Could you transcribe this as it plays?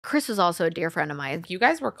Chris is also a dear friend of mine. You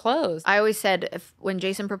guys were close. I always said when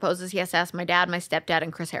Jason proposes, he has to ask my dad, my stepdad,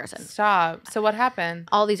 and Chris Harrison. Stop. So what happened?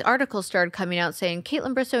 All these articles started coming out saying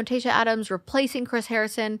Caitlin Bristow and Tayshia Adams replacing Chris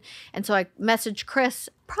Harrison. And so I messaged Chris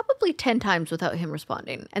probably 10 times without him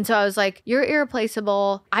responding. And so I was like, you're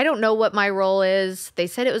irreplaceable. I don't know what my role is. They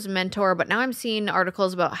said it was mentor, but now I'm seeing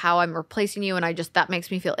articles about how I'm replacing you, and that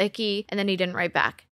makes me feel icky. And then he didn't write back.